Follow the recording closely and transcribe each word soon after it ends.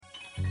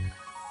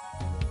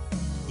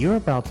You're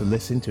about to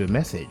listen to a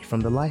message from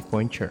the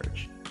LifePoint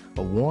Church,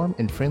 a warm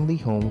and friendly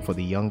home for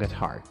the young at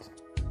heart.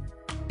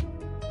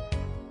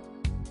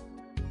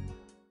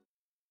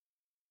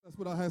 Let's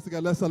put our hands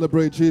together. Let's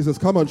celebrate Jesus.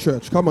 Come on,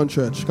 church. Come on,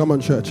 church. Come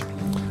on, church.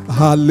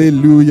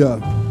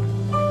 Hallelujah.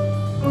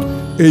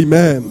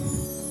 Amen.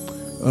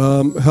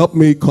 Help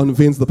me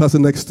convince the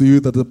person next to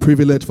you that it's a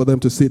privilege for them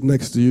to sit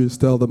next to you.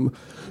 Just tell them,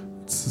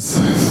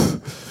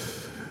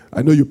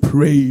 I know you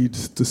prayed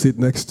to sit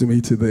next to me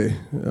today.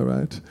 All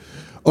right.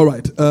 All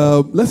right.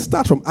 Let's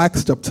start from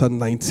Acts chapter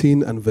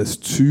 19 and verse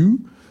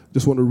 2.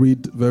 Just want to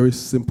read very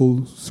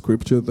simple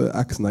scripture there.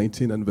 Acts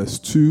 19 and verse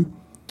 2.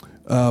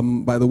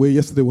 By the way,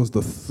 yesterday was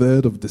the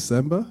 3rd of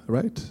December,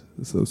 right?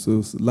 So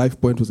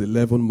LifePoint was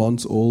 11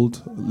 months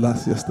old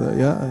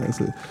yesterday. Yeah.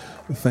 So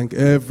thank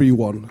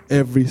everyone,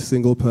 every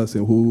single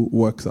person who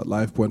works at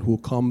LifePoint, who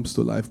comes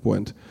to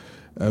LifePoint.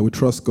 We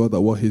trust God that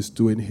what He's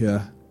doing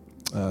here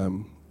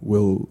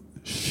will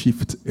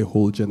shift a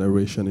whole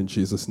generation in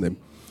Jesus' name.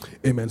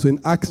 Amen. So in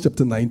Acts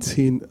chapter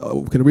 19,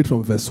 we can read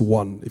from verse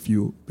 1, if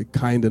you be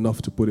kind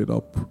enough to put it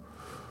up.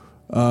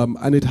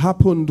 And it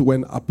happened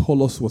when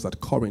Apollos was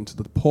at Corinth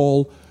that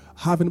Paul,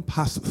 having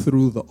passed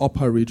through the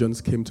upper regions,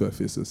 came to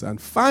Ephesus.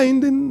 And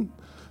finding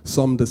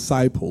some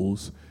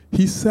disciples,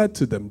 he said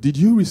to them, "Did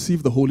you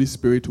receive the Holy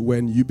Spirit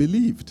when you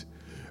believed?"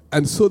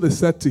 And so they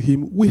said to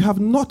him, "We have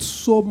not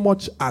so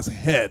much as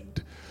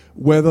heard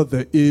whether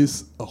there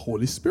is a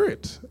Holy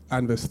Spirit."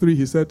 And verse 3,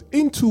 he said,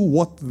 "Into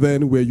what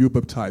then were you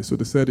baptized?" So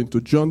they said, "Into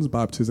John's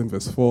baptism."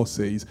 Verse 4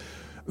 says,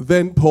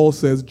 then Paul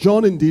says,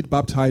 "John indeed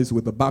baptized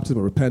with the baptism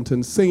of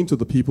repentance, saying to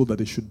the people that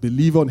they should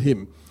believe on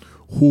him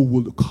who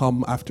will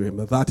come after him."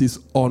 That is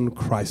on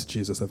Christ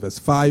Jesus. And verse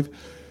 5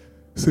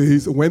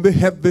 says, "When they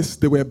heard this,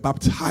 they were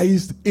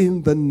baptized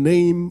in the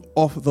name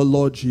of the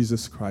Lord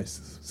Jesus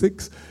Christ."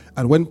 6,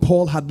 "And when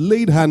Paul had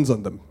laid hands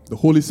on them, the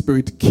Holy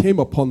Spirit came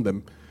upon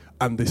them,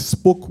 and they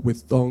spoke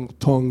with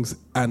tongues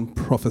and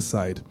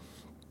prophesied."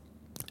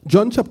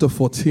 John chapter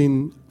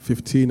 14,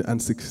 15,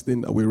 and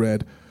 16 that we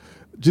read,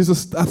 Jesus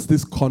starts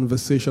this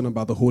conversation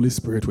about the Holy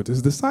Spirit with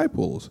his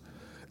disciples.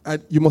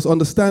 And you must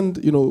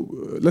understand,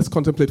 let's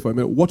contemplate for a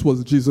minute. What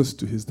was Jesus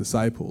to his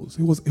disciples?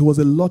 It was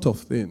a lot of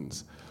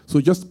things.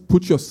 So just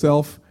put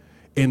yourself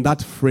in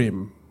that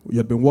frame. You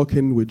had been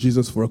working with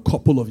Jesus for a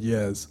couple of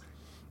years.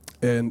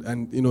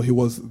 And he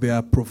was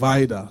their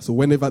provider. So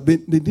whenever, they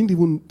didn't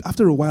even,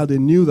 after a while, they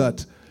knew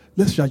that,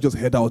 let's just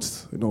head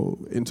out,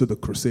 into the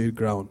crusade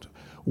ground.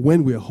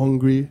 When we're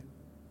hungry,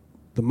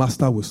 the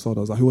master will sort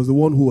us out. He was the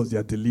one who was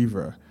their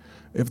deliverer.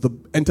 If they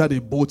entered a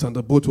boat and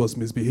the boat was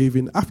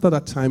misbehaving, after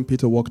that time,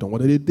 Peter walked on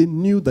water. They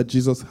knew that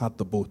Jesus had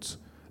the boat.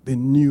 They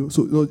knew.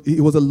 So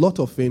it was a lot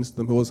of things to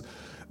them. He was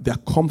their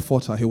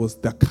comforter. He was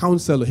their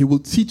counselor. He will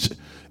teach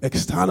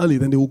externally.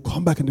 Then they will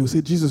come back and they will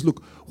say, "Jesus,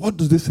 look, what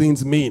do these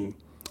things mean?"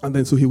 And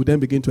then so he would then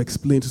begin to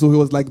explain. So he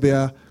was like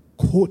their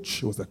coach.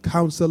 He was their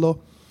counselor.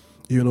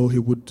 He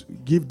would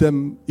give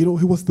them, he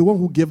was the one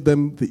who gave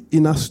them the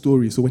inner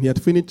story. So when he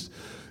had finished,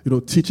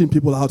 teaching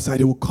people outside,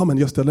 he would come and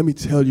just tell, "Let me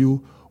tell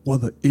you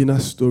what the inner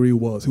story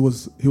was."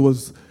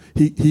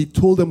 He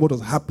told them what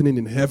was happening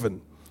in heaven.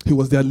 He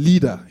was their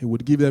leader. He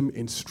would give them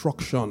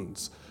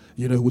instructions.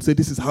 He would say,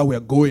 "This is how we are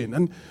going."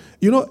 And,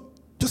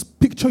 just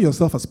picture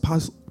yourself as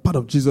part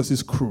of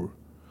Jesus' crew.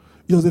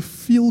 It was a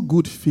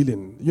feel-good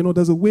feeling.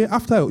 There's a way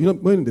after,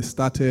 when they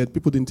started,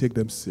 people didn't take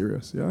them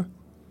serious, yeah?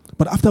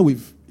 But after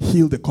we've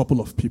healed a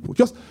couple of people,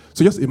 just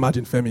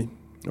imagine, Femi,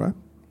 right?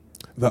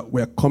 That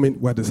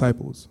we're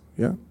disciples,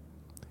 yeah?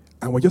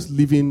 And we're just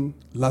leaving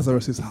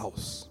Lazarus'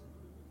 house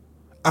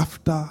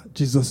after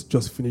Jesus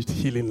just finished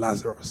healing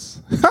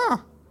Lazarus.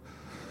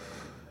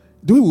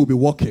 The way we'll be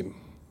walking,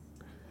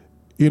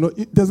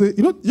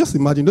 just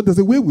imagine, there's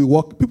a way we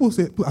walk. People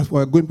say, as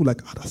we're going, people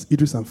like, that's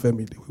Idris and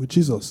Femi. With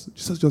Jesus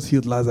just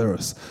healed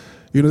Lazarus.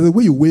 The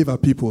way you wave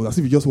at people, as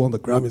if you just won the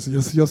Grammys.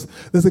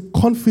 There's a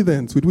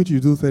confidence with which you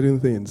do certain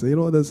things.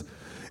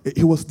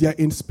 It was their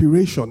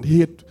inspiration.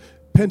 He had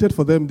painted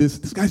for them these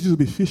guys used to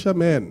be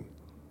fishermen.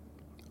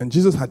 And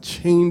Jesus had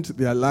changed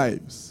their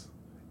lives.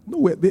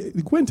 Nowhere, they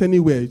went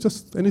anywhere,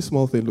 just any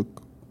small thing.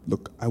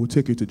 Look, I will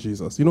take you to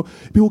Jesus.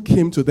 People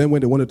came to them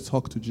when they wanted to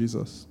talk to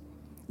Jesus.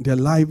 Their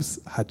lives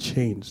had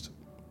changed.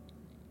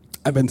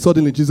 And then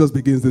suddenly Jesus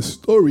begins this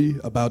story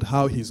about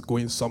how he's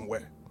going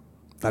somewhere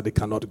that they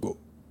cannot go.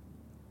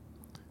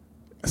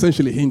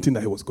 Essentially hinting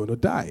that he was going to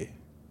die.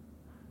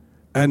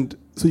 And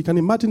so you can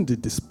imagine the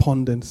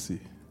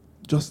despondency,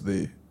 just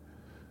the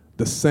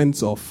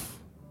sense of,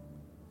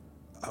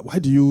 why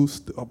do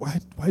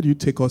you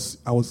take us?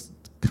 I was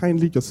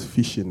kindly just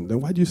fishing.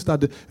 Then why do you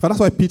start? That's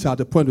why Peter at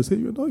the point would say,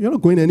 you're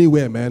not going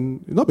anywhere,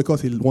 man. Not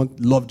because he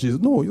love Jesus.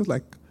 No, he was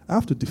like, I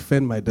have to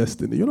defend my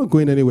destiny. You're not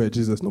going anywhere,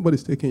 Jesus.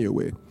 Nobody's taking you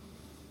away.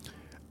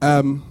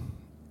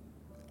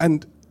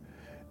 And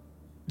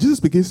Jesus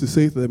begins to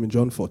say to them in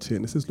John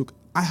 14, he says, "Look,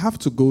 I have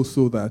to go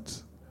so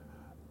that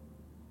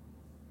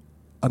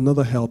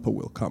another helper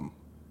will come."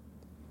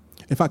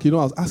 In fact, I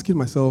was asking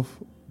myself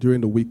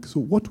during the week, so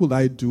what would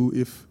I do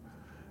if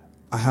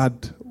I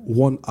had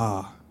 1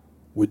 hour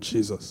with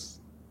Jesus?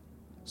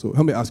 So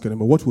help me ask you,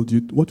 what would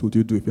you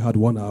do if you had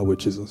 1 hour with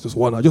Jesus? Just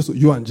 1 hour, just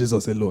you and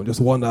Jesus alone,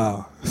 just 1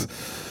 hour.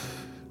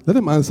 Let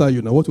him answer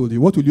you now. What will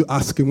you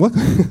ask him? What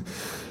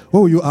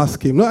will you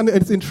ask him? No, and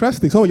it's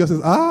interesting. Someone just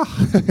says,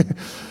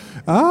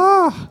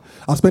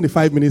 I'll spend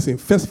the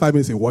first 5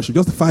 minutes in worship,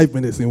 just 5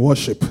 minutes in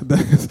worship.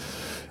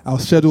 I'll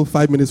schedule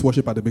 5 minutes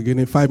worship at the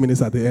beginning, 5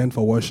 minutes at the end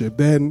for worship.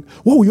 Then,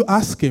 what will you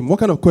ask him? What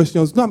kind of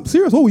questions? No, I'm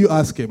serious. What will you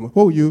ask him?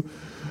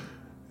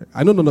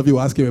 I know none of you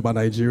will ask him about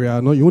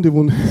Nigeria. No, you won't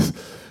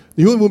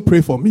even pray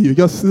for me. You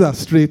just see that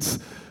straight,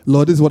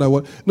 Lord, this is what I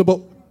want.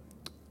 No,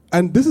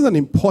 and this is an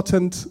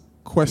important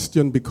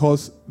question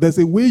because there's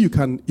a way you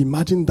can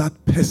imagine that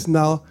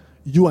personal,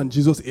 you and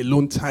Jesus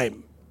alone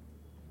time.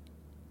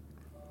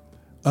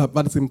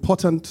 But it's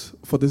important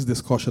for this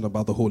discussion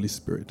about the Holy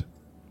Spirit.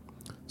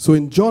 So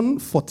in John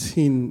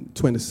 14,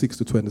 26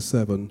 to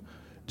 27,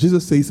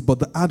 Jesus says, "But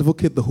the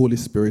advocate, the Holy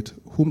Spirit,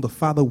 whom the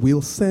Father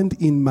will send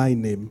in my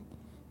name,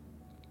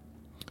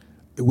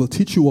 it will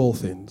teach you all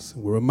things,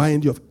 will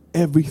remind you of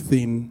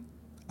everything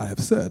I have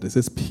said." It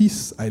says,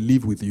 "Peace I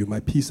leave with you, my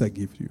peace I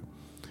give you.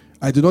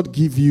 I do not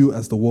give you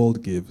as the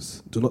world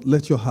gives. Do not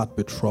let your heart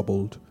be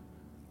troubled,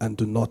 and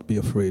do not be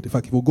afraid." In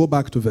fact, if we'll go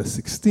back to verse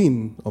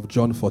 16 of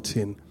John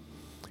 14,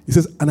 it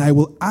says, "And I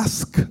will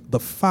ask the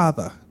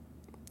Father,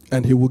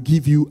 and he will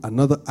give you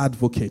another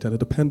advocate." And it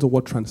depends on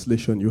what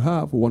translation you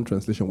have. One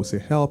translation will say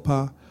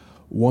helper,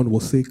 one will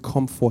say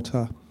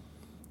comforter,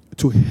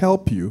 to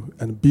help you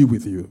and be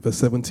with you. Verse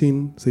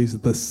 17 says,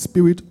 "The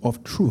Spirit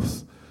of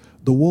truth.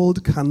 The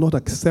world cannot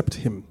accept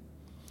him,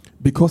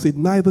 because it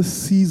neither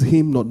sees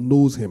him nor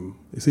knows him."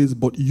 It says,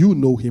 "But you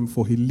know him,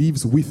 for he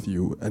lives with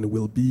you and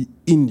will be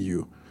in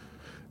you."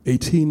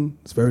 18,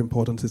 it's very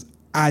important, it says,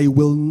 "I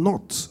will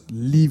not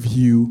leave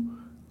you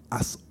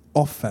as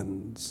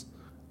orphans.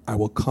 I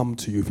will come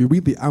to you." If you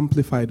read the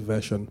Amplified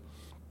Version,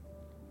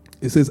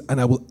 it says, "And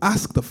I will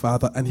ask the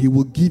Father, and he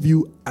will give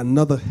you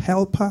another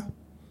helper,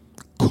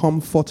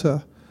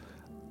 comforter,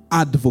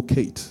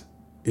 advocate,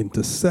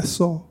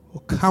 intercessor,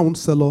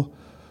 counselor,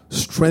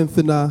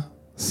 strengthener,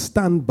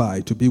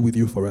 standby to be with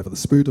you forever, the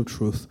Spirit of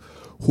truth,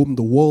 whom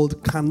the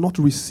world cannot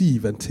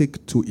receive and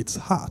take to its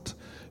heart,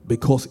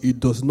 because it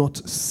does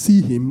not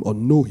see him or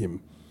know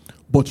him.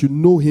 But you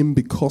know him,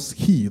 because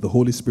he, the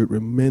Holy Spirit,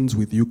 remains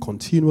with you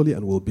continually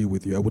and will be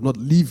with you. I will not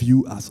leave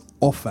you as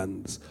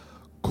orphans,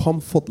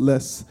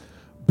 comfortless,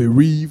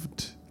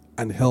 bereaved,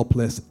 and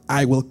helpless.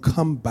 I will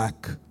come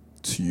back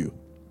to you."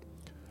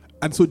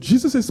 And so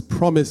Jesus'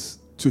 promise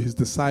to his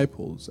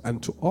disciples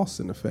and to us,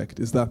 in effect,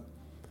 is that,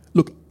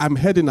 look, I'm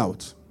heading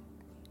out.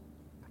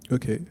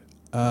 Okay.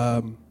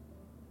 I'm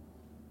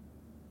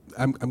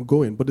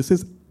going. But it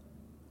says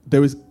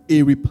there is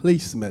a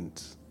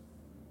replacement.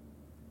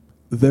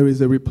 There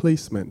is a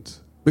replacement.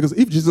 Because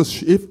if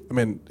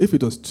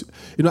it was,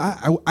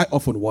 I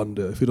often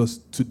wonder if it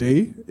was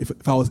today, if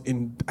I was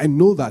in, I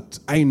know that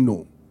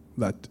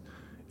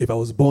if I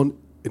was born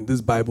in this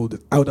Bible,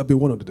 I would have been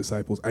one of the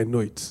disciples. I know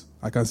it.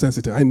 I can sense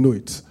it. I know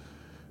it.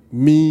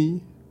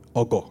 Me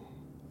or God.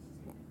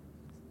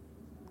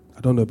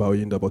 I don't know about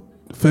Yinda, but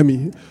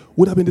Femi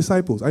would have been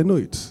disciples. I know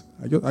it.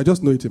 I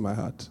just know it in my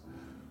heart.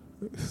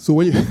 So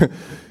when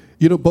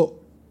you,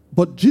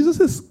 but Jesus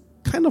is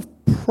kind of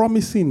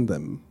promising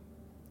them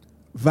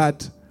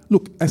that,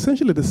 look,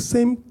 essentially the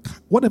same,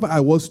 whatever I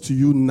was to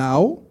you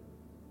now,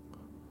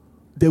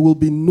 there will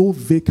be no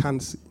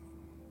vacancy.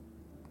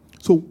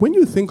 So when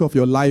you think of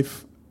your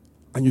life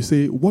and you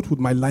say, what would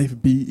my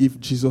life be if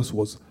Jesus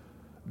was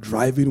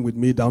driving with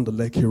me down the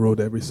Lekki Road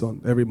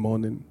every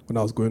morning when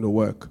I was going to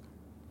work?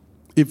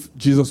 If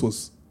Jesus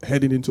was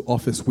heading into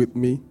office with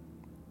me,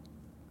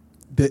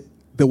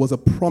 there was a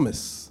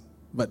promise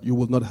that you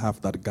will not have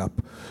that gap.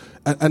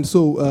 And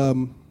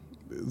so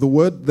the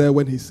word there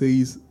when he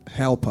says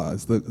helper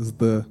is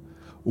the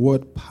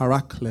word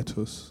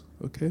parakletos,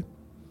 okay?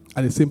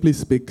 And it simply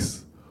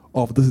speaks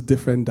of these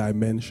different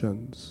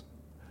dimensions.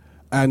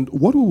 And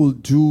what we will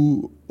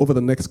do over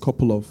the next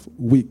couple of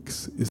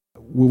weeks is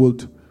we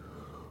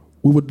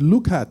would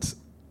look at,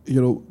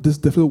 this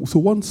different. So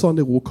one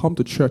Sunday we'll come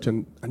to church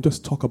and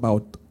just talk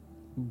about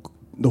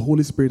the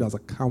Holy Spirit as a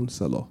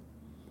counselor.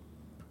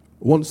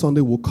 One Sunday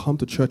we'll come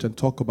to church and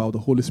talk about the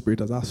Holy Spirit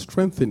as our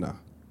strengthener.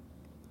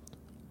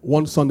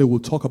 One Sunday we'll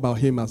talk about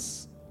him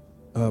as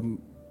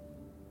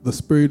the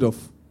Spirit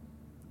of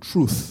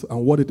truth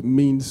and what it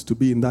means to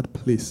be in that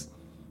place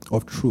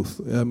of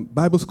truth.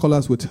 Bible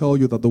scholars will tell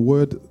you that the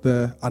word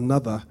there,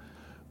 another,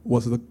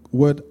 was the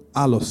word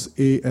allos,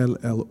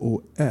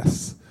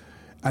 A-L-L-O-S.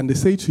 And they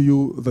say to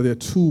you that there are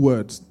two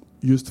words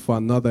used for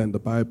another in the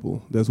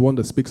Bible. There's one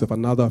that speaks of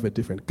another of a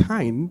different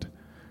kind,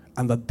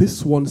 and that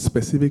this one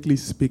specifically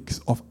speaks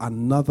of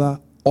another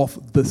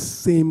of the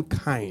same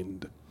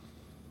kind.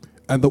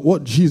 And that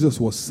what Jesus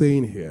was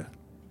saying here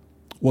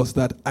was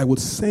that I will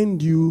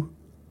send you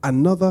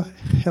another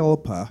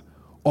helper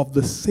of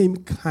the same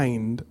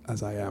kind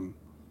as I am.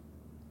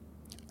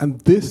 And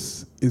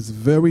this is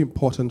very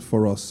important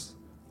for us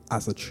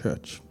as a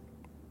church.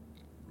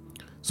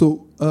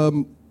 So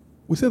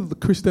we said that the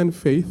Christian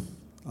faith,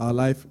 our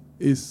life,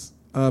 is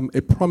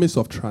a promise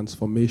of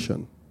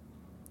transformation.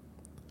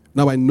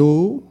 Now, I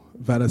know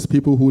that as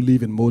people who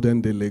live in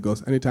modern day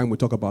Lagos, anytime we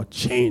talk about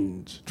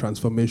change,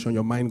 transformation,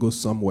 your mind goes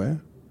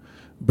somewhere.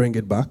 Bring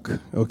it back,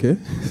 okay?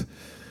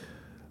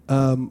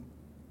 In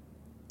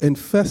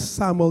 1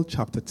 Samuel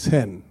chapter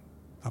 10,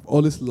 I've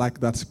always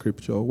liked that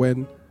scripture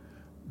when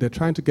they're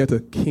trying to get a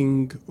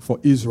king for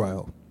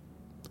Israel.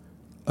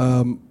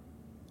 Prophet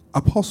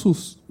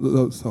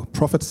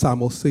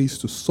Samuel says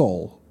to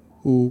Saul,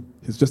 who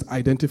is just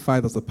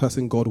identified as the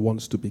person God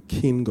wants to be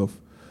king of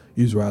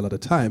Israel at the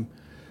time.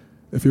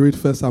 If you read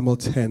 1 Samuel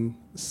 10,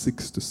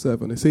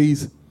 6-7, it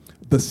says,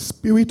 "The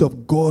Spirit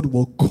of God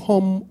will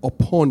come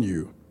upon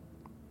you,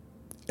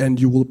 and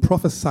you will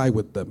prophesy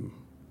with them,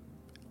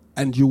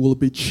 and you will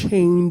be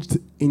changed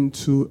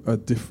into a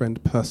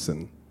different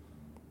person."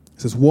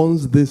 It says,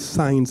 "Once these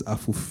signs are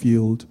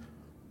fulfilled,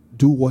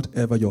 do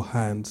whatever your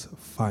hands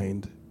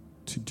find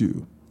to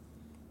do,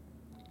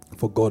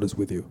 for God is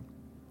with you."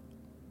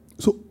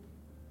 So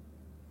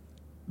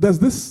there's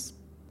this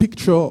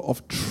picture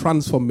of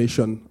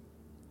transformation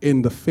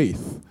in the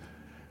faith.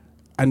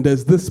 And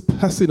there's this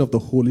person of the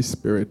Holy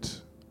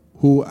Spirit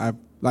who I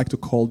like to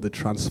call the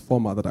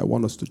transformer that I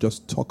want us to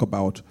just talk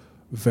about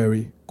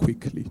very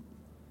quickly.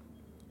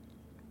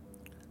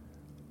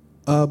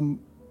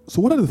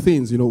 So what are the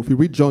things, if you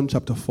read John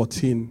chapter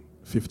 14,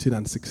 15,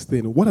 and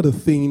 16, what are the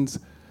things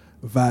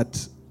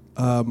that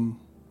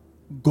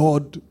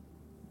God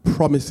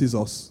promises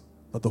us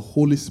that the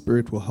Holy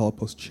Spirit will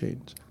help us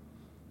change?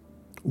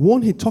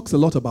 One, he talks a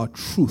lot about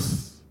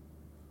truth.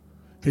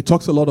 He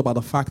talks a lot about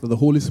the fact that the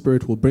Holy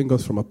Spirit will bring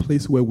us from a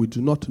place where we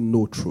do not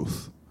know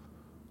truth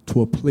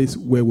to a place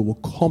where we will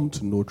come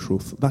to know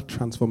truth. That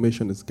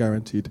transformation is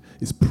guaranteed,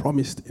 is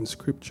promised in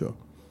Scripture.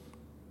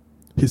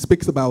 He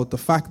speaks about the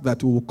fact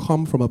that we will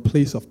come from a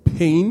place of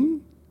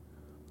pain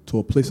to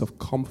a place of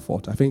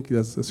comfort. I think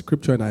there's a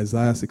scripture in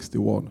Isaiah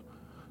 61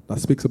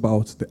 that speaks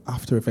about the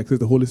after effects.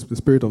 The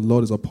Spirit of the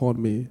Lord is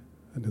upon me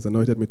and has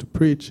anointed me to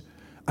preach.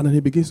 And then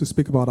he begins to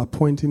speak about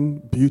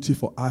appointing beauty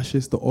for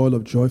ashes, the oil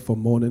of joy for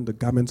mourning, the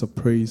garments of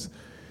praise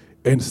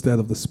instead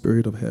of the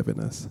spirit of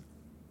heaviness.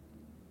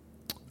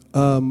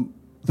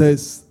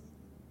 There's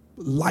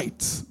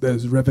light,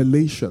 there's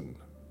revelation,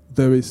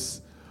 there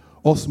is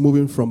us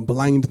moving from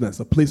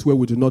blindness, a place where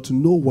we do not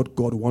know what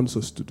God wants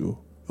us to do,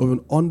 or even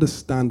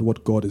understand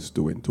what God is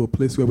doing, to a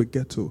place where we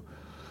get to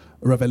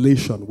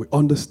revelation, we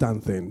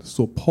understand things.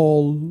 So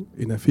Paul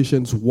in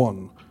Ephesians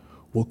 1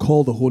 will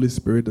call the Holy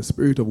Spirit the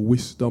Spirit of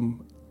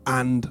wisdom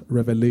and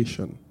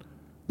revelation.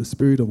 The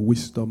Spirit of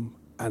wisdom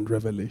and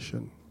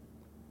revelation.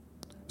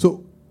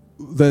 So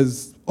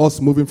there's us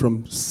moving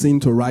from sin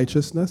to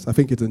righteousness. I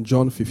think it's in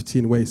John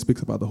 15 where he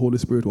speaks about the Holy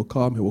Spirit will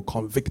come, he will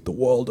convict the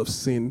world of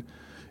sin,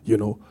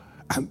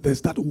 And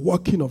there's that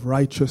working of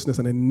righteousness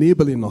and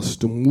enabling us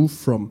to move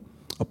from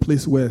a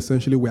place where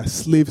essentially we are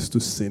slaves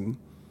to sin.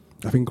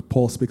 I think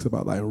Paul speaks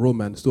about that in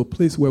Romans, to a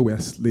place where we are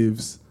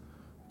slaves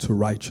to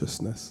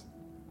righteousness.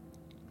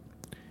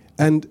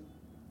 And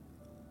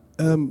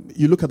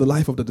you look at the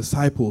life of the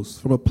disciples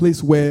from a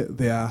place where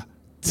they are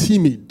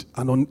timid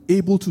and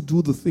unable to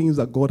do the things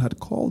that God had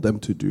called them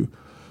to do,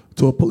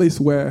 to a place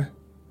where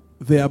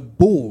they are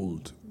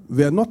bold.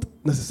 They are not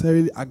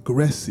necessarily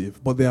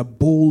aggressive, but they are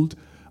bold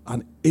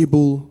and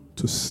able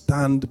to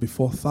stand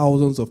before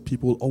thousands of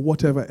people or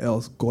whatever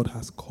else God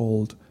has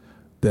called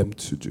them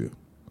to do.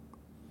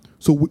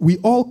 So we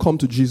all come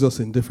to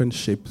Jesus in different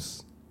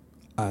shapes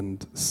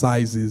and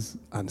sizes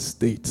and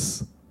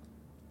states.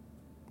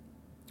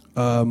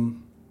 I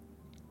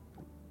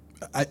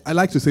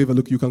like to say that,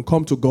 look, you can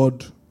come to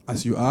God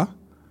as you are,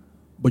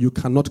 but you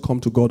cannot come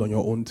to God on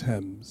your own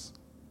terms.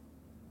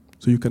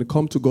 So you can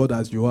come to God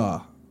as you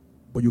are,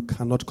 but you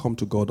cannot come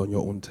to God on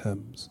your own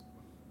terms.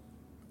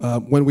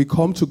 When we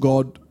come to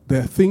God,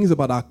 there are things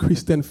about our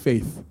Christian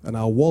faith and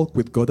our walk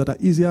with God that are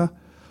easier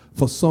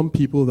for some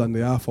people than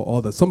they are for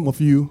others. Some of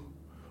you,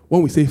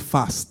 when we say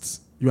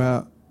fast, you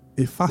are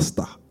a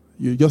faster.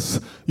 You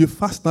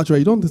fast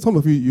naturally. Some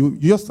of you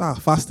just are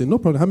fasting. No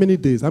problem. How many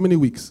days? How many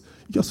weeks?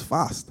 You just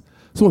fast.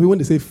 Some of you, when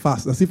they say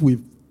fast, as if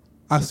we've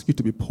asked you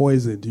to be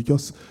poisoned.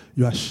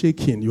 You are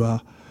shaking.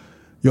 You're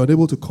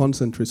unable to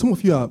concentrate. Some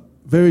of you are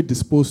very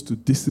disposed to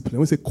discipline.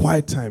 When we say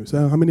quiet time,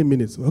 so how many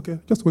minutes? Okay,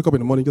 just wake up in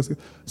the morning.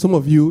 Some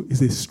of you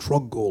is a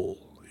struggle.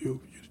 You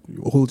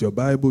hold your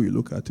Bible, you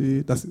look at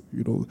it.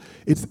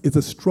 It's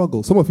a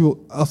struggle. Some of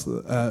you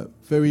are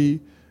very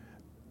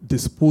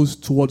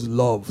disposed towards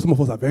love. Some of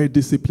us are very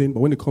disciplined,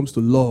 but when it comes to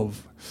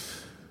love,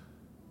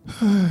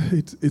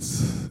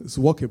 it's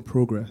work in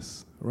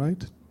progress,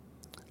 right?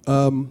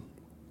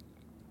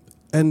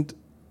 And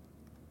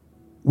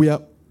we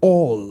are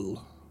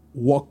all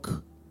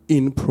work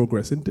in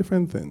progress in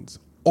different things.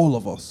 All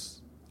of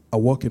us are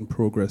work in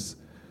progress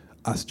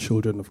as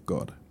children of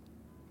God.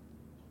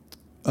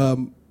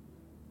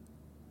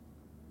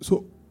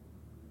 So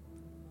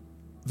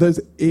there's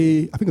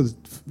I think it was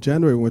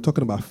January when we're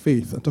talking about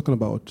faith and talking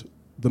about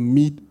the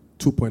me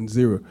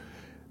 2.0.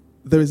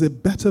 There is a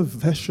better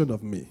version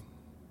of me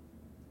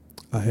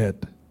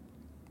ahead.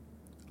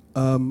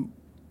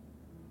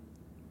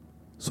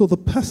 So the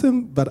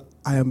person that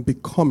I am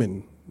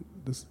becoming,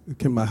 this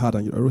came in my heart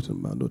and I wrote it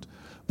in my note,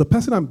 the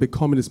person I'm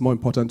becoming is more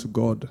important to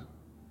God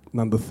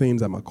than the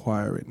things I'm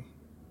acquiring.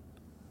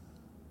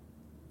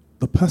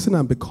 The person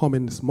I'm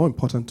becoming is more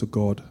important to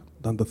God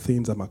than the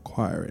things I'm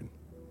acquiring.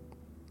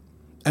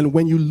 And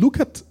when you look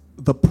at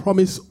the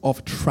promise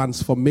of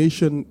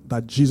transformation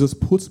that Jesus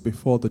puts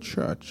before the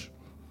church,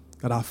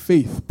 that our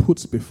faith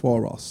puts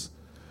before us,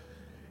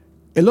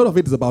 a lot of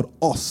it is about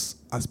us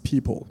as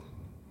people.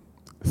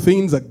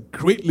 Things are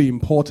greatly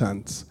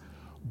important,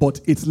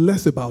 but it's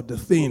less about the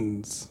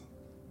things.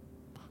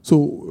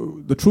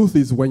 So the truth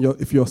is,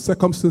 if your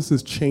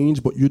circumstances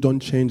change but you don't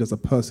change as a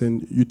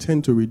person, you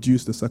tend to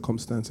reduce the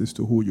circumstances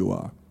to who you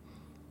are.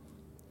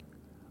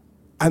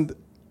 And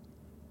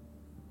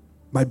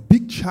my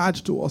big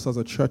charge to us as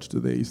a church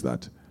today is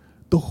that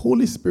the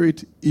Holy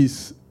Spirit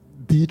is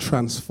the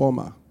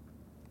transformer.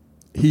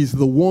 He's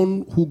the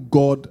one who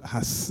God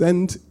has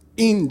sent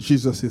in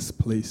Jesus'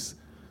 place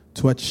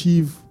to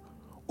achieve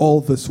all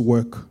this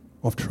work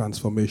of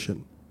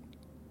transformation.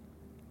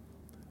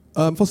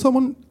 For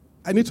someone,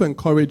 I need to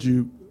encourage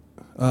you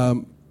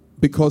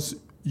because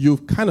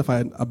you've kind of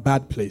had a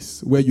bad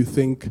place where you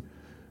think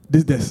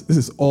this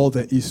is all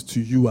there is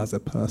to you as a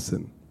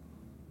person.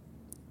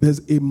 There's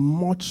a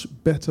much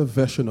better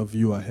version of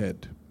you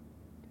ahead.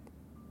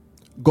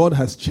 God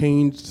has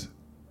changed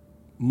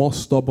more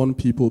stubborn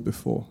people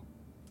before.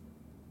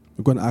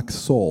 We're going to ask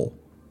Saul.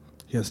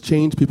 He has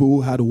changed people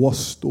who had worse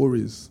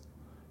stories.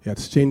 He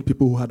has changed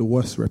people who had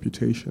worse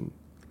reputation.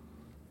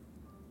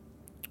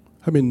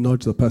 Let me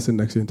nudge the person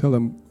next to you and tell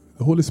them,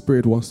 the Holy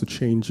Spirit wants to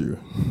change you.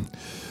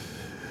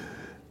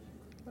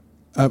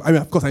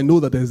 Of course, I know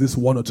that there's this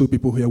one or two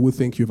people here who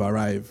think you've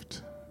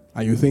arrived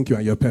and you think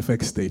you're in your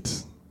perfect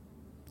state.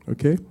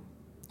 Okay?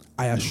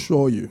 I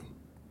assure you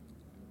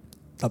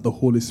that the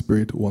Holy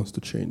Spirit wants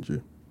to change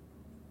you.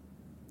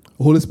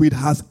 The Holy Spirit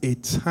has a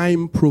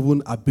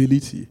time-proven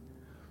ability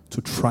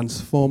to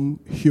transform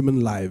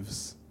human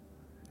lives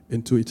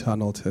into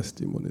eternal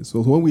testimonies.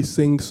 So when we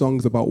sing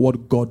songs about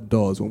what God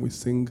does, when we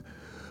sing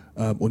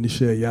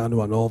Onishe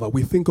Yanu and all that,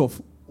 we think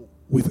of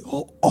with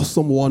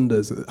awesome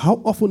wonders.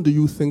 How often do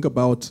you think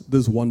about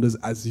these wonders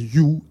as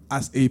you,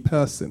 as a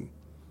person?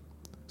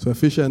 So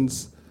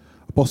Ephesians,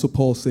 Apostle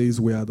Paul says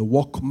we are the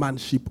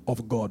workmanship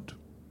of God.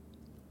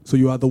 So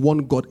you are the one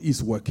God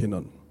is working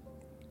on.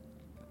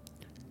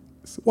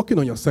 He's working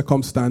on your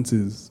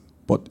circumstances,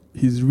 but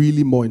he's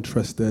really more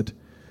interested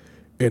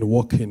in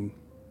working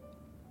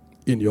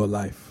in your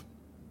life.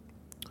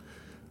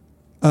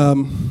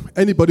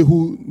 Anybody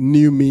who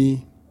knew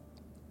me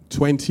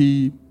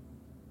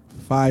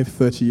 25,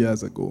 30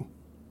 years ago,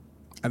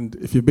 and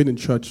if you've been in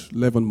church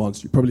 11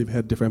 months, you probably have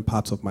heard different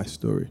parts of my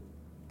story.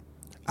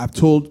 I've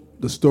told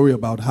the story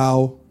about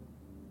how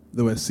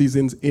there were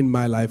seasons in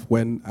my life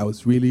when I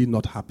was really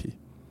not happy.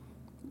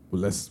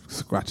 Well, let's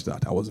scratch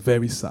that. I was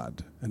very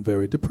sad and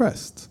very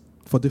depressed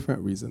for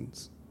different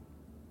reasons.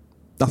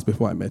 That's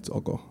before I met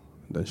Ogo.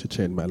 And then she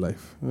changed my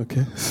life.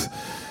 Okay?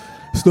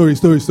 Story.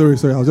 I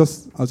was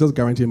just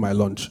guaranteeing my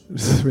lunch.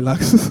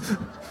 Relax.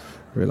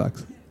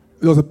 Relax.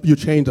 You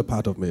changed a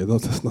part of me.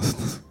 That's not,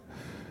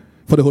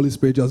 for the Holy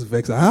Spirit just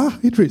vexed.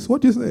 Idris,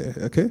 what do you say?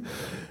 Okay?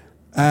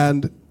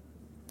 And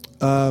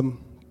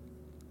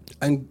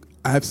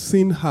I've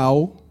seen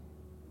how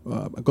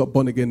I got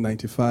born again in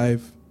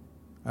 95.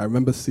 I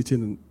remember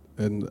sitting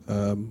in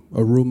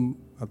a room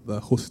at the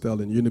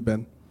hostel in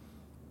Uniben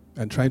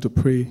and trying to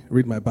pray,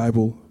 read my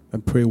Bible,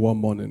 and pray one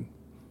morning.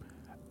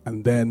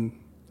 And then,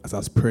 as I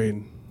was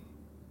praying,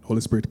 the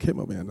Holy Spirit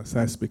came on me and I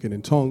started speaking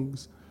in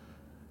tongues.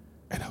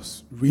 And I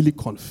was really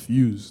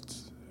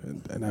confused.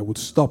 And I would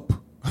stop.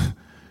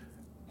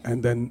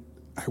 And then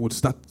I would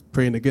start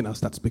praying again. I'll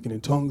start speaking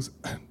in tongues.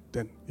 And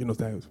then,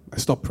 I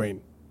stopped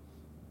praying.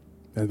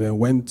 And then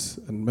went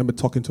and remember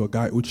talking to a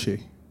guy,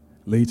 Uche,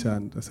 later.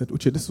 And I said,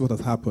 Uche, this is what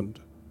has happened.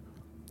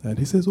 And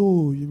he says,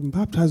 oh, you've been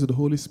baptized with the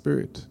Holy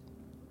Spirit.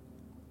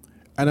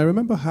 And I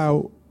remember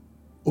how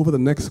over the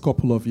next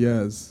couple of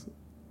years,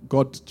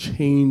 God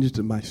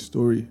changed my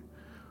story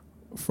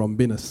from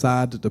being a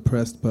sad,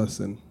 depressed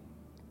person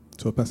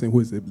to a person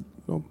who is a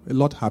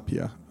lot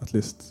happier, at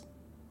least.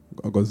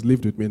 God's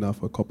lived with me now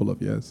for a couple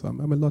of years. So I'm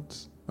a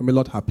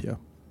lot happier.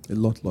 A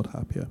lot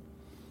happier.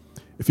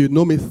 If you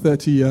know me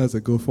 30 years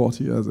ago,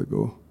 40 years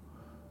ago,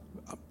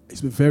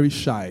 it's been very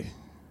shy.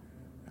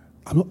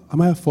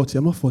 Am I 40?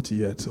 I'm not 40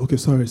 yet. Okay,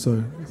 sorry. It's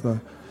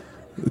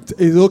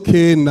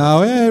okay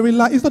now. Hey,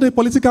 relax. It's not a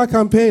political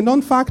campaign.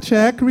 Don't fact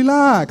check.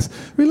 Relax.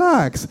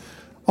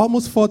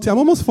 Almost 40. I'm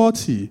almost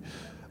 40.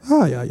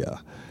 Yeah.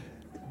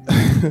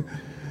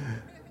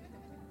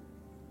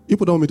 You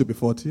don't want me to be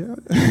 40, yeah?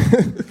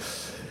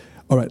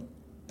 All right.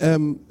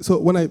 So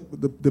when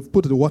they've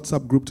put the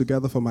WhatsApp group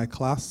together for my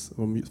class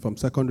from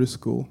secondary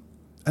school,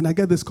 and I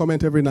get this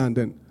comment every now and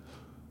then.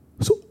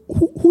 So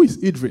who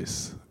is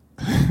Idris?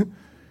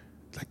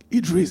 Like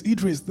Idris.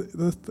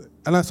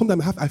 And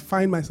sometimes I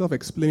find myself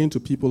explaining to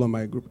people on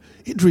my group,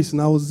 Idris,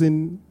 and I was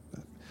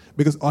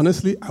because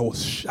honestly, I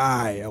was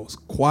shy, I was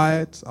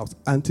quiet, I was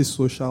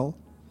antisocial.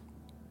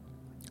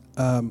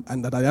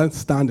 and that I can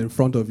stand in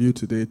front of you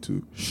today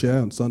to share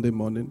on Sunday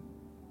morning.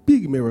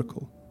 Big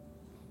miracle.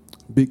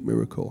 Big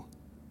miracle.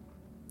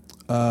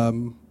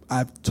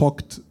 I've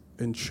talked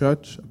in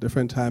church at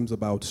different times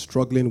about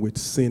struggling with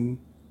sin.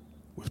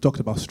 We've talked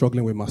about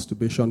struggling with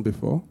masturbation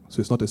before,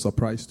 so it's not a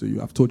surprise to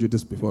you. I've told you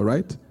this before,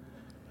 right?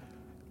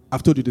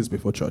 I've told you this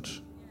before,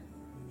 church.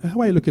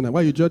 Why are you looking at?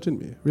 Why are you judging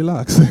me?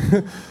 Relax.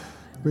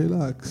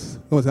 Relax.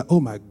 I was like, oh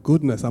my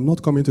goodness, I'm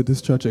not coming to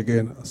this church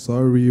again.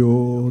 Sorry,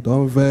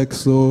 don't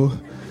vex.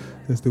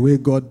 That's the way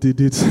God did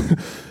it.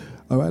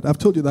 All right, I've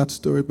told you that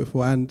story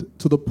before, and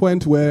to the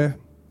point where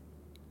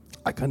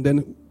I can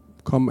then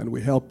come and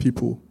we help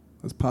people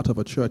as part of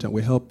a church, and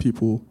we help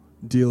people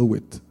deal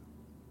with,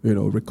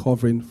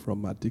 recovering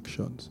from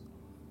addictions.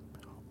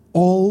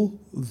 All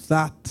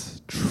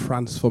that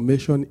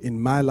transformation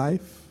in my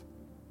life,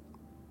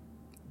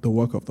 the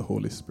work of the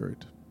Holy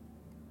Spirit.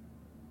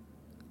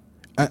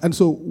 And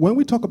so when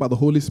we talk about the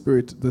Holy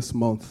Spirit this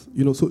month,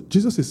 so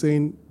Jesus is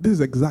saying, this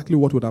is exactly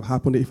what would have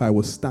happened if I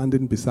was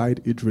standing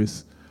beside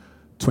Idris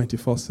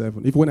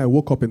 24/7. If when I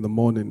woke up in the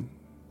morning,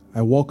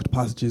 I walked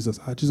past Jesus.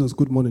 Jesus,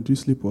 good morning. Do you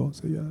sleep well? I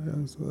say, yeah.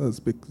 It's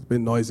a bit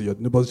noisy. Your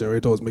neighbor's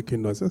generator was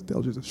making noise. I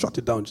tell Jesus, shut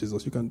it down,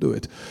 Jesus. You can do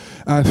it.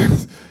 And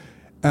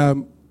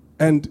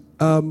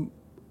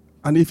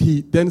if he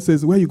then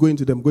says, where are you going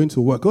to? I'm going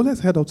to work. Oh, let's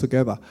head out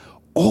together.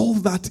 All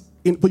that,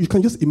 but you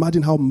can just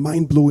imagine how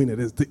mind-blowing it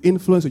is. The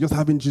influence of just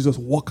having Jesus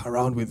walk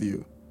around with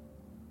you.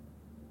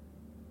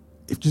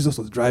 If Jesus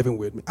was driving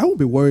with me, I won't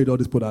be worried all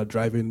these people are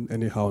driving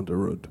anyhow on the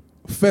road.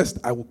 First,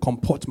 I will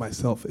comport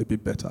myself a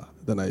bit better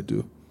than I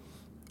do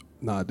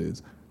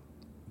nowadays.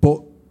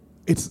 But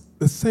it's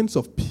a sense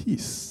of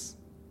peace.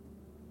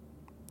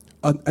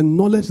 And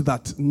knowledge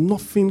that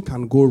nothing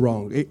can go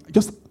wrong.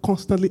 Just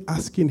constantly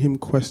asking him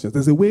questions.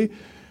 There's a way,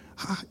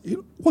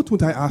 what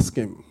would I ask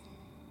him?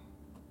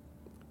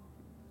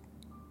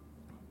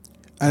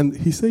 And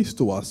he says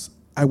to us,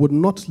 I would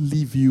not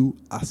leave you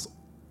as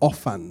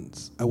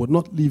orphans. I would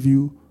not leave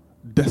you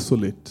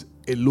desolate,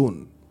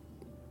 alone.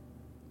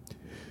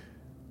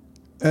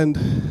 And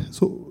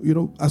so,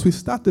 as we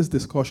start this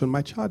discussion,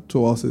 my charge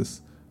to us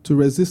is to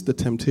resist the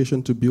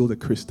temptation to build a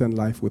Christian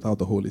life without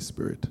the Holy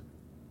Spirit.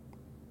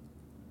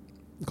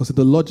 Because in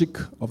the logic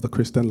of the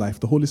Christian life,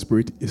 the Holy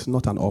Spirit is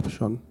not an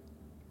option.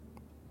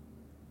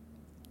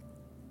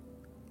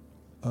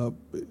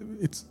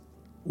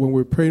 When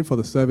we were praying for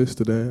the service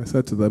today, I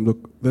said to them,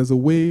 look, there's a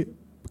way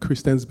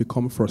Christians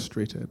become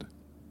frustrated.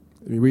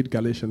 When you read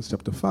Galatians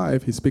chapter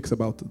 5, he speaks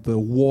about the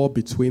war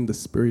between the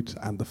spirit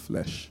and the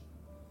flesh.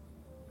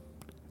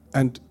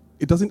 And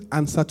it doesn't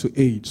answer to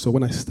age. So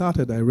when I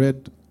started, I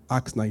read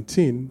Acts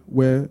 19,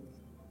 where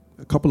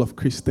a couple of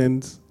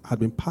Christians had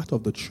been part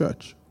of the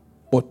church,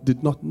 but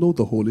did not know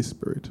the Holy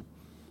Spirit.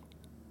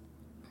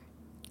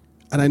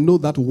 And I know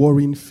that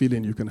worrying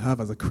feeling you can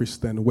have as a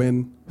Christian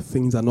when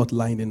things are not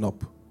lining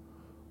up,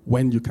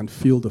 when you can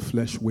feel the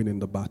flesh winning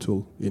the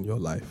battle in your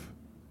life.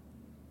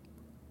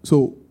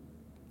 So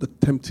the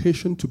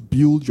temptation to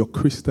build your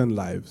Christian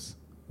lives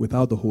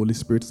without the Holy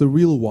Spirit is a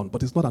real one,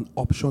 but it's not an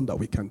option that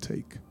we can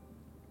take.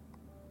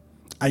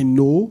 I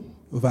know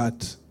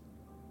that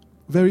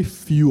very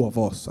few of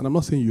us, and I'm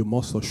not saying you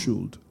must or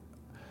should,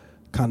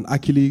 can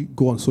actually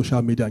go on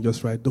social media and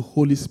just write, the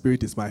Holy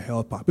Spirit is my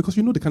helper. Because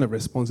you know the kind of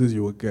responses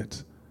you will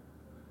get.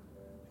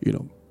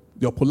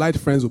 Your polite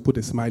friends will put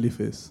a smiley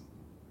face.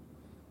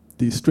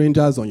 The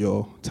strangers on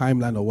your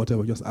timeline or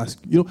whatever just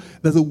ask,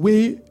 there's a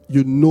way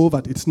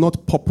that it's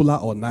not popular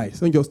or nice.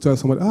 Don't just tell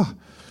someone,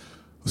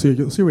 see,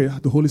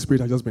 the Holy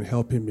Spirit has just been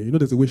helping me.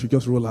 There's a way she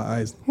just roll her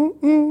eyes.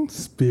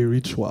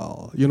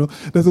 Spiritual.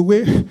 There's a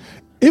way,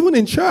 even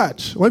in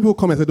church, when people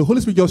come and say, the Holy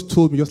Spirit just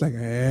told me, just like,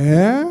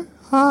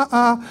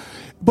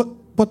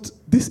 But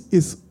this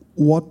is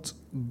what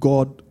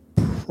God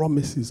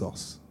promises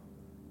us.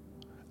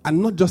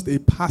 And not just a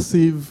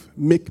passive,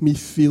 make me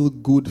feel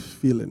good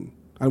feeling.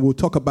 And we'll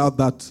talk about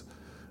that,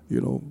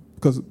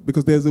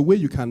 because there's a way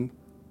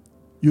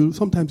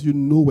sometimes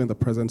when the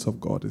presence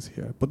of God is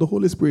here. But the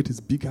Holy Spirit is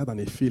bigger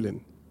than a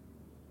feeling.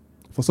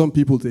 For some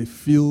people, they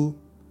feel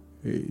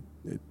a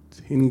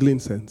tingling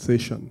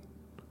sensation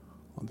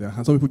on their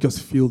hands. Some people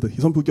just some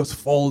people just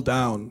fall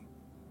down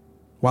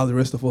while the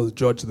rest of us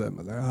judge them.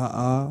 Like,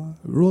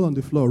 roll on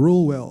the floor,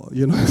 roll well,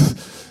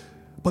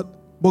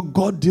 But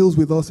God deals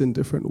with us in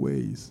different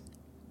ways.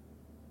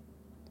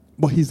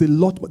 But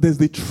there's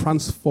the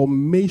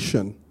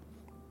transformation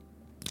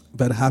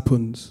that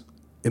happens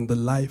in the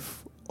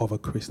life of a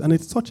Christian. And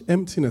it's such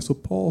emptiness. So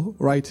Paul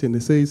writing, he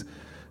says,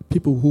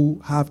 people who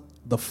have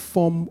the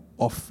form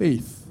of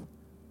faith,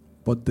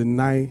 but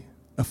deny,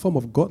 a form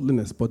of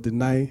godliness, but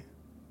deny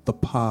the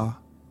power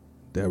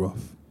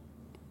thereof.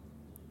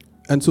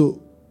 And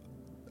so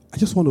I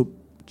just want to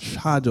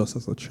charge us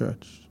as a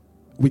church.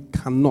 We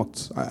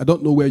cannot. I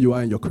don't know where you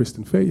are in your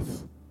Christian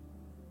faith.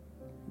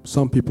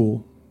 Some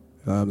people,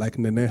 like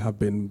Nene, have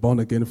been born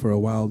again for a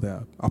while.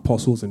 They're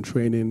apostles in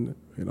training.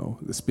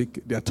 They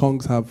speak. Their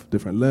tongues have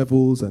different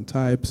levels and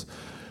types.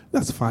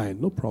 That's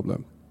fine, no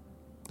problem.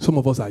 Some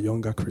of us are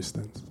younger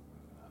Christians.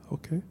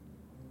 Okay?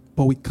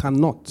 But we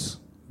cannot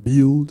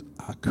build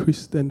our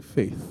Christian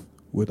faith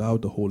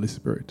without the Holy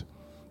Spirit,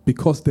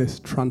 because there's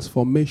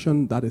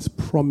transformation that is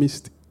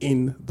promised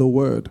in the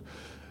Word.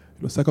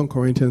 2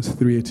 Corinthians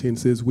 3:18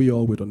 says, we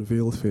all with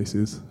unveiled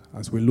faces,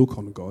 as we look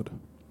on God,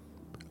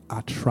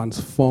 are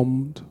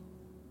transformed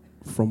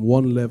from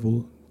one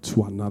level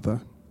to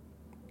another.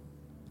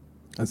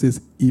 And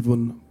says,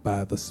 even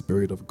by the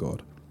Spirit of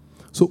God.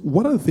 So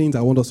what are the things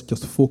I want us to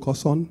just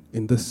focus on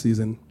in this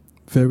season?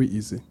 Very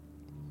easy.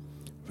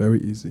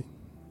 Very easy.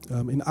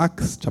 In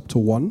Acts chapter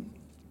 1,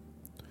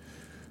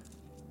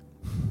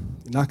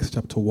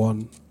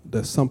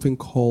 there's something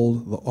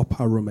called the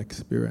upper room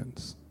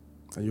experience.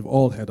 And you've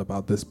all heard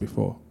about this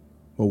before.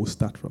 But we'll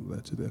start from there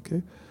today,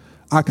 okay?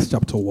 Acts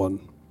chapter 1.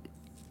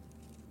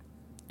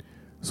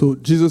 So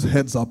Jesus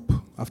heads up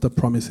after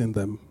promising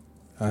them.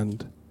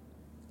 And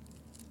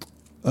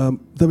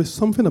there is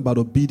something about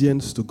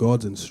obedience to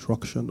God's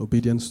instruction,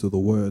 obedience to the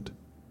word.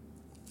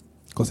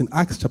 Because in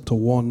Acts chapter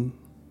 1,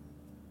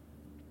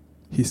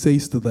 he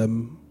says to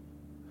them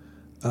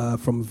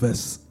from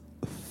verse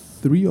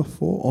 3 or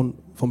 4,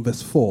 from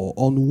verse 4,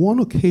 on one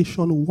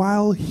occasion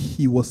while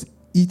he was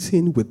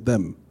eating with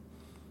them,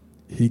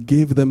 he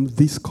gave them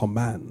this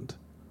command: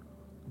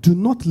 do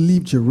not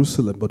leave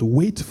Jerusalem, but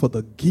wait for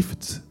the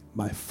gift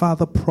my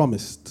Father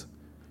promised,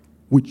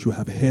 which you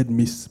have heard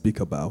me speak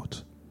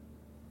about.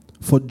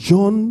 For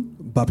John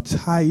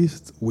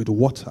baptized with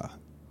water,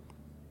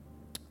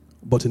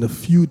 but in a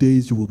few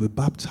days you will be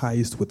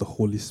baptized with the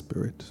Holy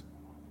Spirit.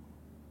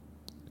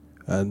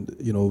 And,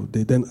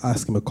 they then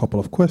ask him a couple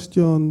of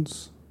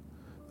questions.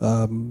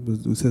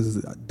 It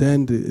says,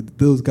 then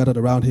those gathered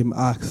around him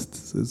asked,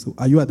 says,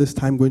 are you at this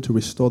time going to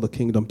restore the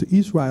kingdom to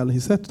Israel? And he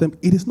said to them,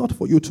 it is not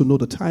for you to know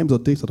the times or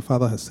dates that the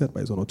Father has set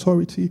by his own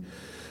authority.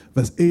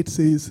 Verse 8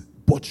 says,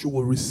 but you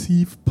will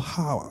receive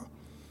power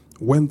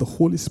when the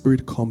Holy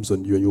Spirit comes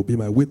on you, and you'll be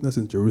my witness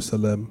in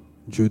Jerusalem,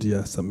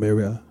 Judea,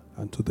 Samaria,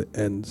 and to the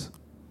ends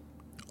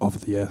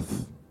of the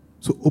earth.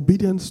 So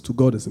obedience to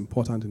God is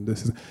important in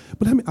this.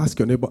 But let me ask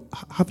your neighbor,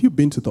 have you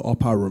been to the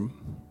upper room?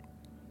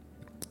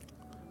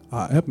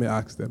 Help me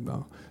ask them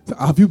now. So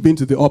have you been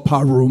to the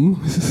upper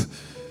room?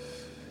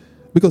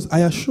 Because I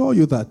assure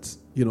you that,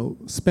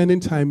 spending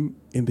time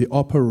in the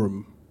upper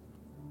room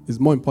is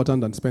more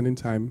important than spending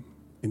time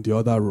in the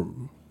other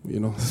room.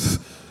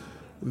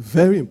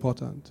 Very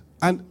important.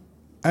 And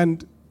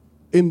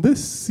in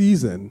this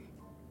season,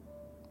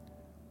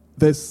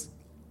 there's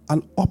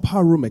an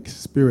upper room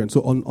experience.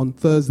 So on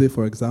Thursday,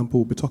 for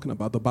example, we'll be talking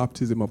about the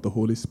baptism of the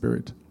Holy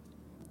Spirit.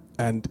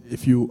 And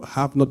if you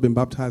have not been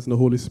baptized in the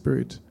Holy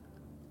Spirit,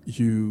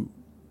 you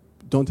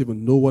don't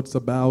even know what's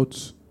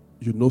about,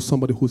 you know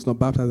somebody who's not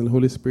baptized in the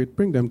Holy Spirit,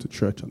 bring them to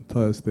church on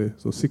Thursday,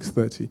 so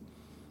 6:30.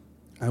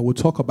 And we'll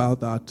talk about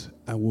that,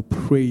 and we'll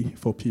pray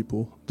for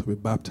people to be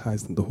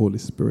baptized in the Holy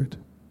Spirit.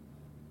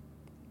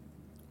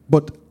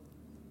 But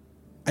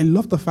I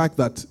love the fact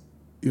that,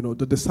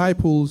 the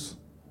disciples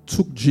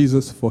took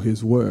Jesus for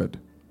his word.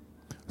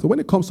 So when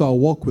it comes to our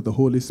walk with the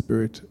Holy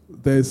Spirit,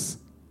 it's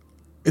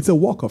a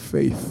walk of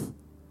faith.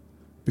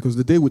 Because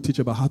the day we teach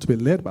about how to be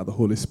led by the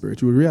Holy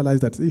Spirit, you will realize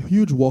that it's a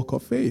huge walk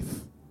of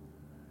faith.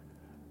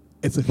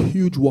 It's a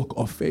huge walk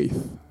of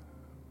faith.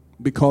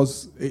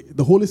 Because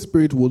the Holy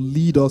Spirit will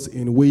lead us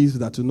in ways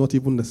that do not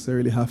even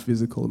necessarily have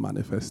physical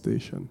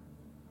manifestation.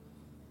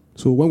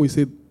 So when we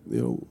say,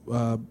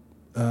 the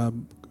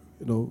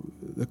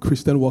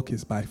Christian walk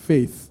is by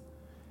faith,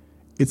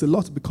 it's a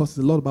lot because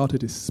a lot about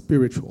it is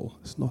spiritual.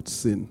 It's not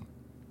sin.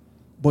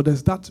 But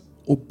there's that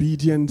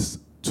obedience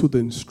to the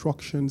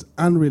instructions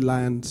and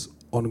reliance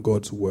on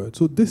God's word.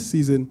 So this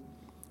season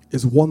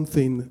is one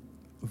thing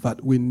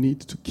that we need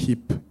to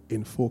keep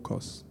in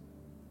focus.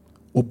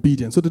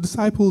 Obedience. So the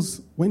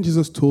disciples, when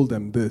Jesus told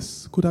them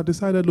this, could have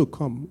decided, look,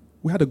 come,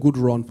 we had a good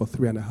run for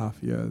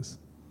 3.5 years.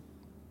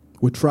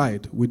 We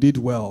tried. We did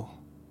well.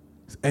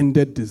 It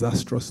ended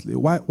disastrously.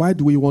 Why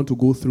do we want to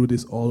go through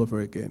this all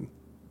over again?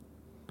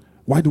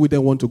 Why do we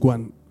then want to go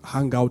and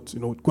hang out,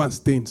 go and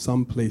stay in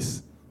some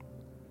place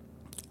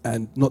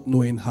and not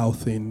knowing how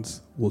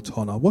things will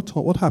turn out?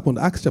 What happened?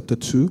 Acts chapter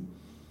 2,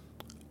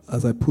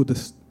 as I put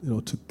this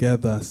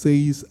together,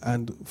 says,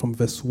 and from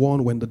verse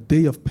 1, when the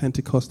day of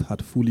Pentecost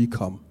had fully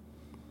come,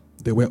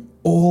 they were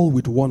all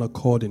with one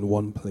accord in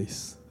one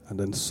place. And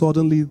then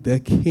suddenly there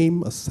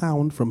came a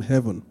sound from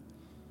heaven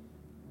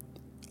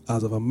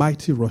as of a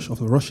mighty rush, of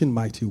a rushing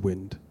mighty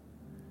wind,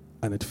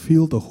 and it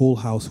filled the whole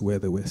house where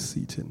they were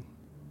sitting.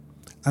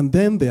 And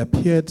then there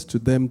appeared to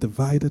them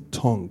divided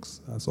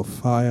tongues as of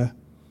fire,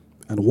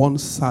 and one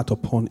sat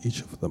upon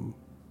each of them.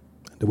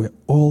 And they were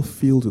all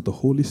filled with the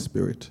Holy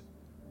Spirit,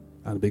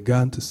 and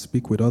began to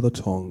speak with other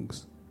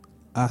tongues,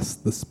 as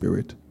the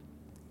Spirit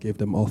gave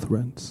them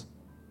utterance.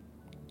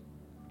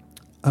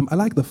 I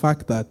like the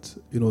fact that,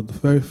 the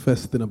very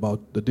first thing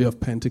about the day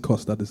of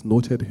Pentecost that is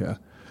noted here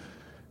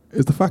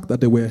is the fact that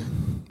they were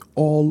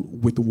all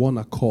with one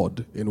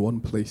accord in one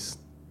place.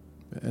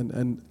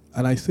 And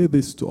I say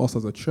this to us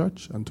as a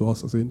church and to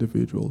us as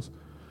individuals,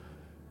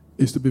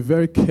 is to be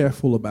very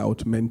careful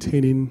about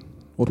maintaining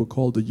what we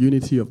call the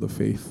unity of the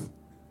faith.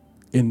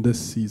 in this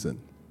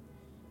season.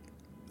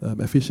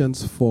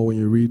 Ephesians 4, when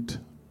you read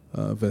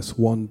verse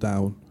 1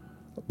 down,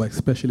 but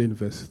especially in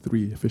verse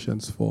 3,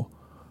 Ephesians 4,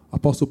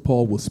 Apostle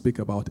Paul will speak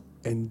about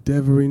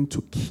endeavoring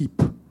to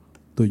keep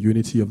the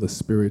unity of the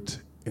Spirit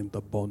in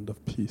the bond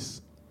of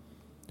peace.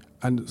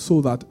 And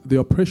so that the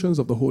operations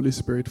of the Holy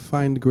Spirit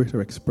find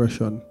greater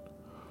expression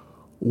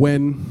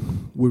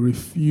when we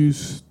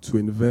refuse to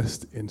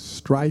invest in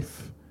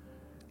strife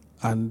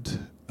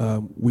and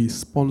we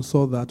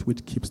sponsor that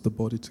which keeps the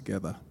body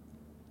together.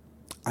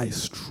 I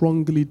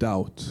strongly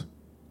doubt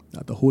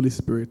that the Holy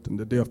Spirit in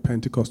the day of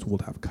Pentecost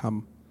would have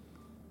come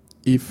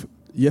if,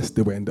 yes,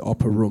 they were in the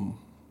upper room,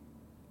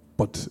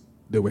 but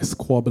they were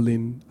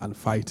squabbling and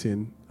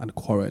fighting and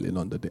quarreling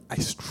on the day. I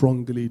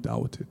strongly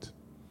doubt it.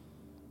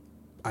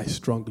 I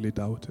strongly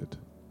doubt it.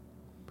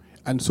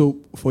 And so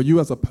for you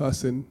as a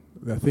person,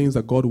 there are things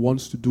that God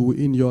wants to do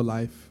in your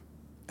life,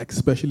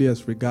 especially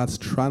as regards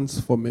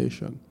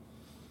transformation,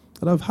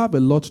 that have a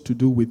lot to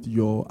do with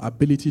your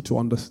ability to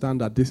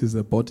understand that this is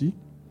a body,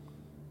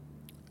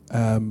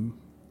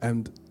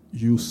 and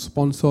you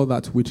sponsor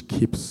that which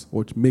keeps,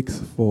 which makes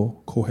for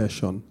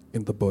cohesion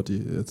in the body.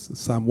 It's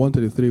Psalm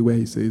 133 where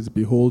he says,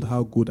 "Behold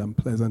how good and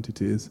pleasant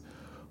it is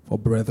for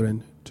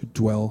brethren to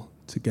dwell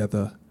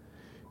together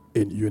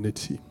in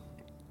unity."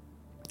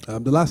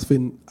 The last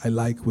thing I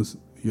like was,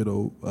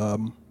 the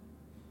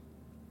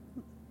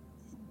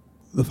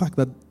fact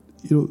that,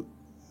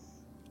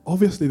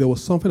 obviously there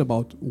was something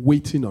about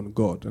waiting on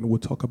God, and we'll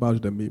talk about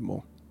it a bit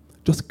more.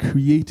 Just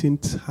creating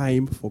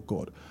time for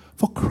God.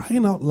 For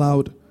crying out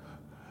loud,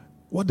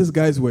 what these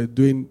guys were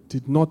doing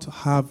did not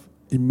have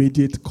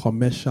immediate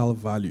commercial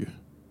value.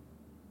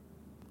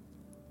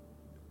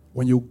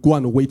 When you go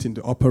and wait in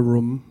the upper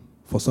room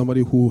for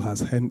somebody who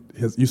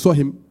you saw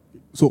him,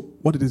 so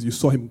what it is, you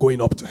saw him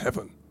going up to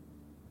heaven.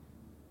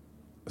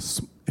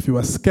 If you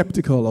were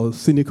skeptical or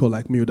cynical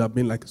like me, you would have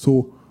been like,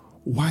 so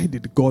why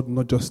did God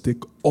not just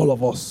take all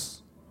of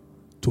us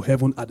to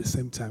heaven at the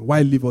same time?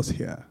 Why leave us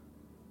here?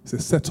 It's a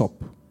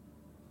setup.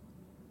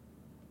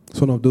 It's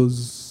one of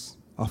those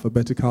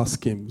alphabetical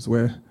schemes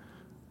where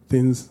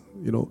things,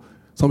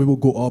 some people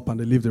go up and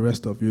they leave the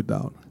rest of you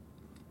down.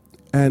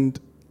 And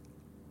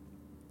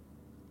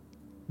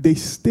they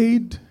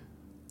stayed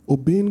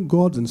obeying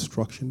God's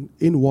instruction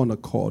in one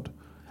accord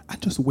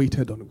and just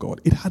waited on God.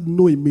 It had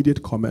no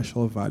immediate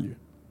commercial value.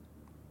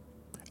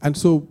 And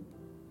so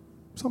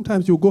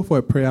sometimes you'll go for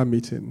a prayer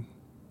meeting.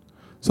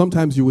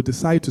 Sometimes you will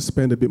decide to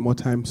spend a bit more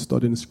time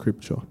studying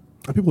scripture.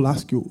 And people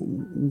ask you,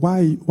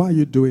 why are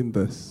you doing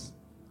this?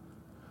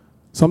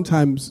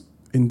 Sometimes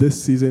in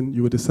this season,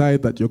 you will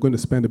decide that you're going to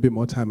spend a bit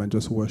more time and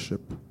just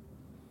worship.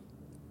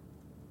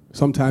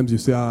 Sometimes you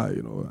say,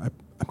 I'm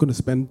going to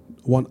spend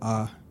 1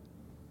 hour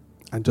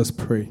and just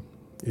pray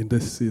in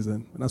this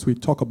season. And as we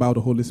talk about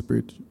the Holy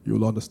Spirit,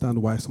 you'll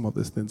understand why some of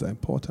these things are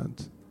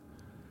important.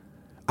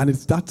 And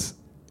it's that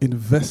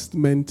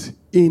investment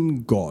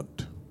in God.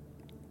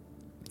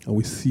 And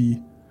we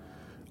see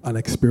an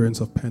experience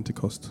of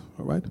Pentecost,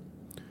 all right?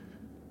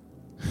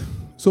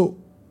 So,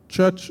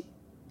 church,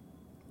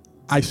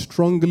 I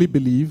strongly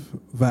believe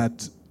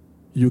that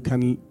you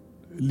can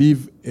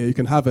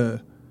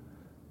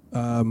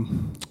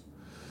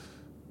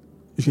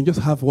just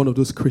have one of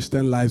those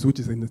Christian lives which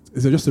is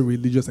just a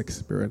religious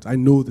experience. I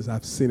know this,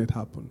 I've seen it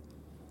happen.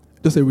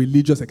 Just a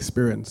religious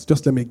experience.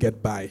 Just let me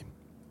get by.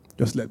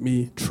 Just let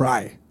me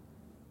try.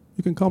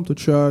 You can come to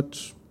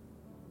church.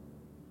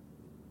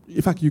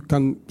 In fact, you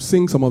can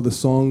sing some of the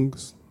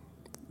songs.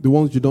 The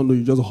ones you don't know,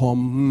 you just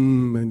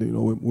hum, and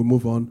we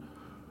move on.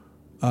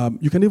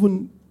 You can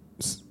even,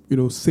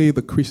 say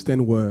the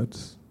Christian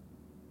words.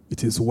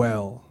 It is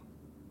well.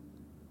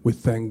 We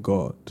thank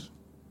God.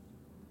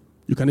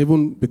 You can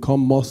even become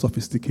more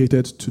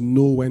sophisticated to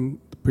know when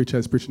the preacher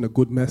is preaching a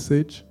good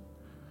message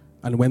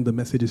and when the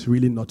message is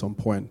really not on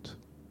point.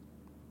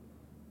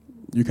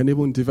 You can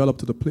even develop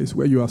to the place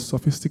where you are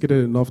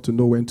sophisticated enough to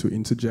know when to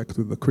interject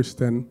with the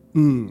Christian,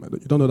 You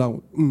don't know that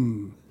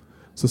one,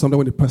 So sometimes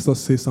when the pastor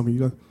says something, you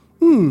go,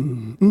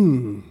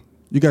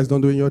 You guys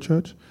don't do it in your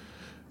church?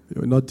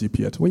 You're not deep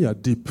yet. When you're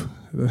deep,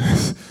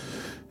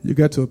 you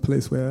get to a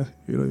place where,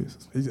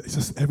 it's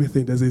just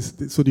everything.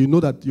 So do you know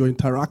that your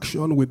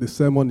interaction with the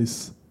sermon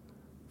is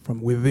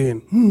from within?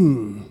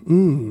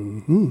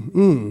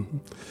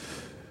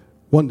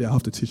 One day I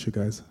have to teach you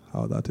guys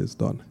how that is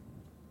done.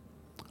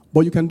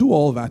 But you can do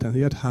all that and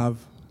yet have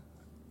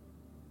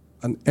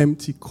an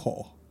empty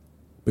core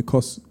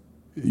because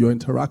your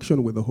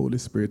interaction with the Holy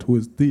Spirit, who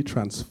is the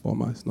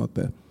transformer, is not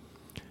there.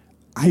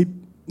 I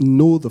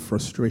know the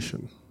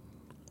frustration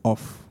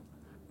of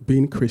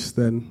being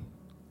Christian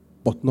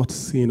but not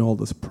seeing all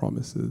these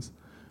promises.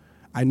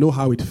 I know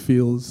how it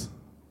feels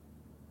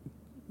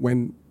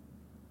when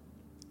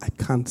I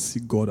can't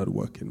see God at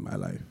work in my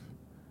life.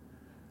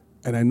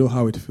 And I know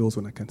how it feels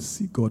when I can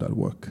see God at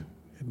work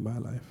in my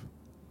life.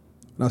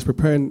 And I was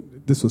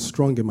preparing, this was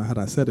strong in my heart.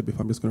 I said it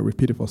before, I'm just going to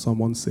repeat it for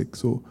someone's sake.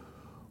 So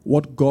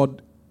what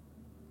God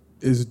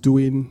is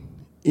doing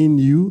in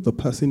you, the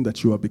person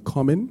that you are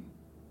becoming,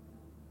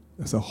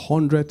 is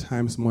 100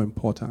 times more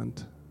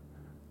important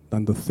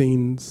than the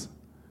things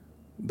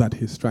that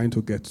he's trying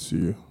to get to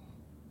you.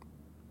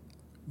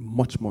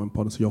 Much more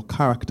important. So your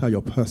character,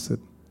 your person,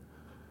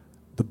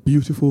 the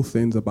beautiful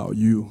things about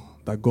you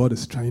that God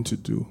is trying to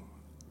do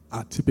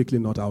are typically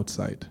not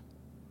outside.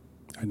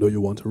 I know you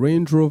want a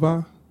Range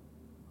Rover,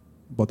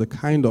 but the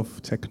kind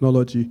of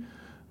technology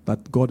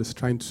that God is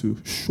trying to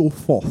show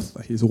forth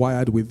that he's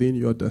wired within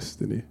your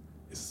destiny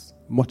is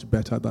much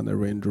better than a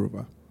Range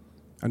Rover.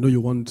 I know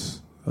you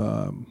want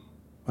an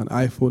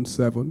iPhone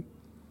 7.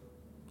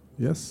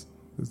 Yes?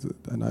 Is it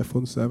an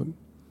iPhone 7?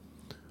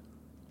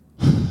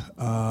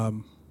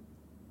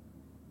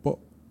 But,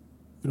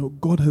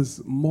 God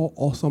has more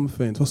awesome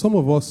things. For some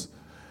of us,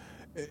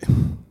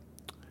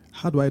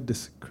 how do I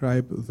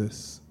describe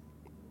this?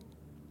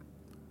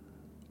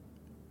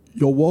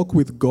 Your walk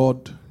with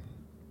God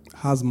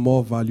has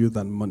more value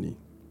than money.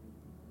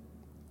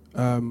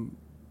 And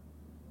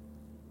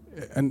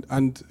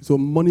so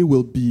money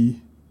will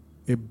be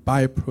a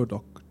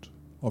byproduct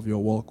of your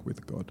walk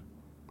with God.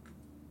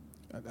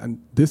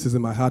 And this is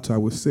in my heart, so I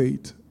will say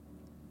it.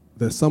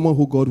 There's someone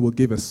who God will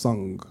give a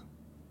song.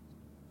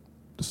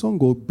 The song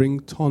will bring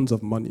tons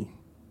of money.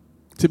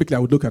 Typically, I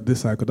would look at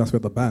this side because that's where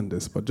the band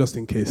is, but just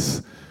in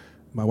case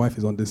my wife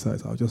is on this side,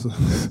 so I'll just...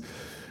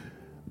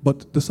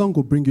 But the song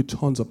will bring you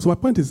tons of... So my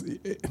point is,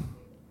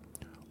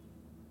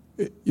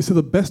 you see,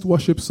 the best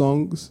worship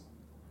songs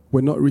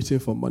were not written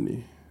for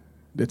money.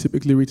 They're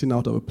typically written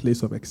out of a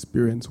place of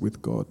experience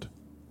with God.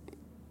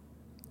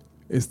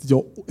 It's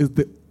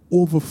the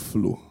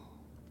overflow.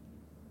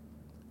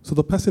 So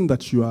the person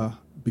that you are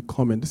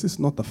becoming, this is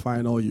not the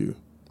final you.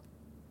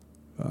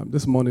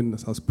 This morning,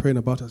 as I was praying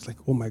about it, I was like,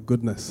 oh my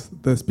goodness.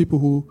 There's people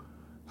who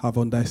have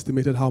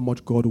underestimated how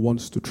much God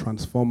wants to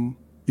transform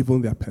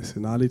even their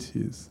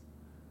personalities,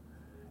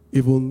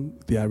 even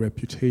their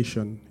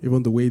reputation,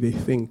 even the way they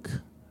think,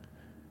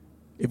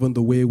 even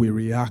the way we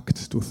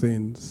react to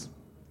things,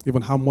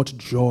 even how much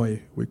joy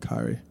we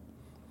carry.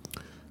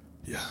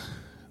 Yeah.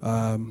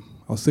 I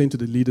was saying to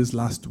the leaders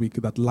last week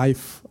that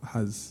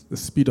the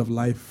speed of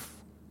life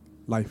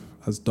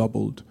has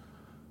doubled.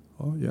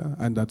 Oh, yeah.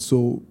 And that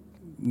so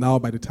now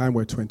by the time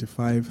we're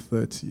 25,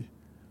 30,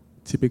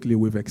 typically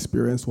we've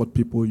experienced what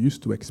people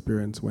used to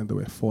experience when they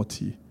were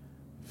 40,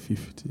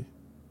 50.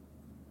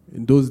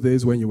 In those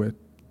days when you were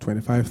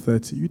 25,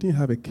 30, you didn't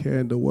have a care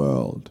in the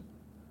world.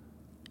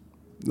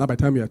 Now by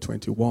the time you're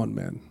 21,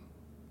 man,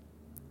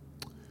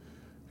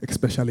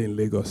 especially in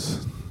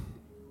Lagos,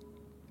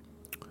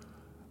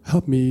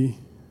 help me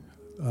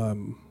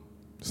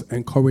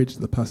encourage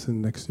the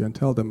person next to you and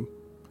tell them,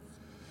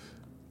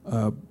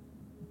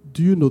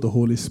 do you know the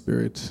Holy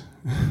Spirit?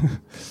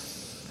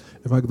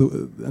 In fact,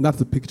 and that's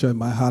the picture in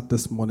my heart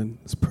this morning,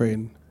 is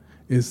praying,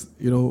 is,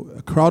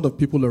 a crowd of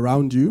people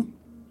around you,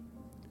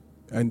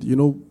 and,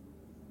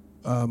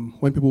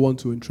 when people want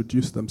to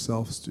introduce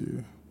themselves to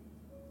you,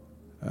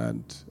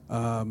 and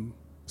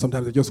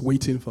sometimes they're just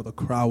waiting for the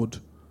crowd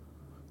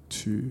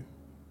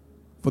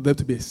for there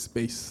to be a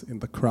space in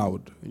the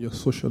crowd, in your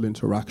social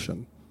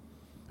interaction.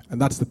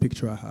 And that's the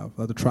picture I have,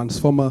 that the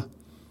transformer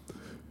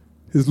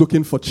is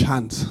looking for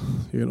chance,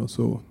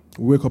 so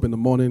we wake up in the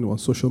morning on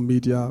social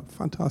media,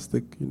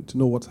 fantastic to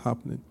know what's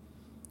happening.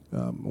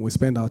 And we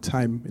spend our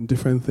time in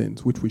different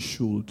things, which we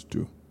should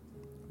do.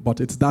 But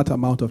it's that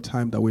amount of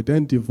time that we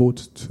then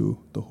devote to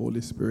the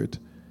Holy Spirit,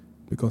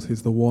 because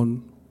he's the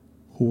one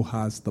who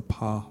has the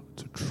power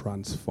to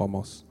transform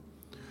us.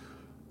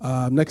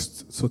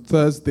 So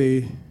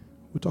Thursday,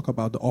 we talk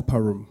about the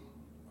upper room.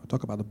 We'll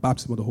talk about the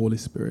baptism of the Holy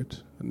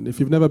Spirit. And if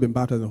you've never been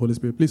baptized in the Holy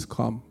Spirit, please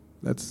come.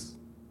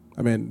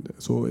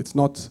 So it's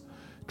not,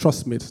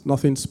 trust me, it's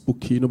nothing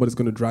spooky. Nobody's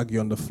going to drag you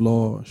on the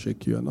floor or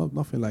shake you,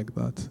 nothing like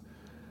that.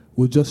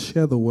 We'll just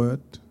share the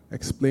word,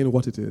 explain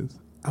what it is,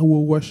 and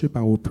we'll worship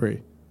and we'll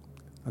pray.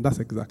 And that's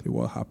exactly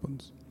what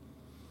happens.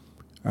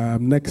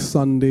 Next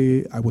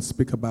Sunday, I will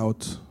speak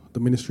about the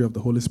ministry of the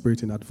Holy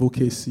Spirit in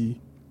advocacy.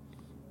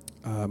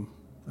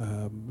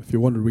 If you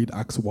want to read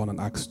Acts 1 and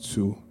Acts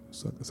 2,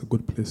 so it's a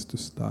good place to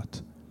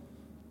start.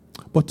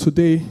 But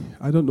today,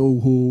 I don't know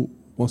who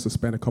wants to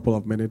spend a couple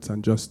of minutes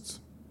and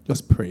just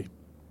pray.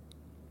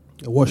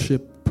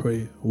 Worship,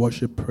 pray.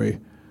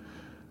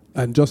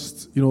 And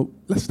just,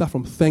 let's start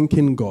from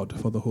thanking God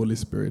for the Holy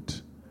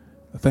Spirit.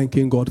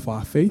 Thanking God for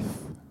our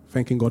faith.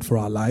 Thanking God for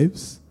our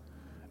lives.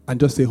 And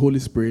just say, Holy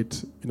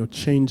Spirit,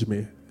 change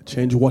me.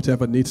 Change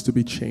whatever needs to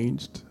be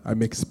changed. I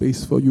make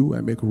space for you.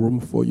 I make room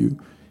for you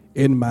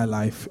in my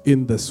life,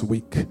 in this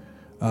week.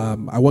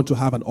 I want to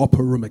have an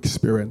upper room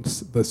experience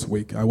this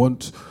week. I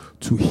want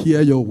to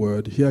hear your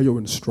word, hear your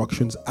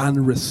instructions,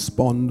 and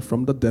respond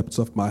from the depths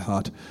of my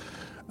heart.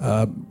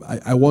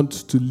 I want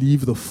to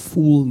live the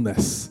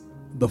fullness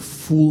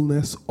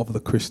of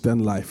the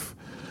Christian life.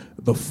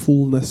 The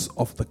fullness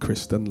of the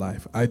Christian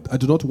life. I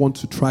do not want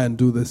to try and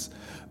do this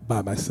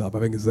by myself. I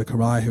think it's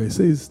Zechariah here. He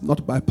says,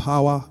 not by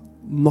power,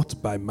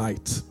 not by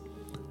might,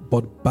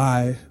 but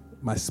by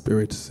my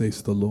spirit,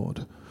 says the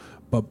Lord.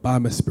 But by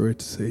my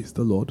spirit, says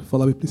the Lord.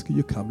 Father, please can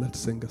you come? Let's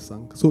sing a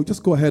song. So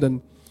just go ahead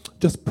and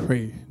just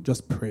pray.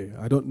 Just pray.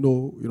 I don't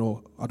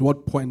know, at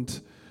what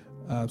point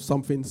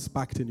something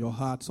sparked in your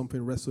heart,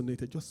 something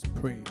resonated, just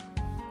pray.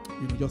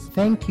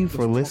 Thank you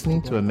for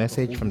listening to a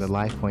message from the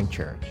LifePoint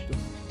Church.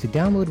 To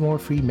download more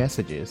free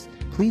messages,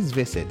 please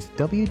visit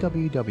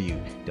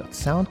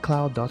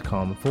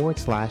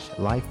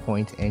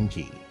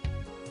www.soundcloud.com/LifePointNG.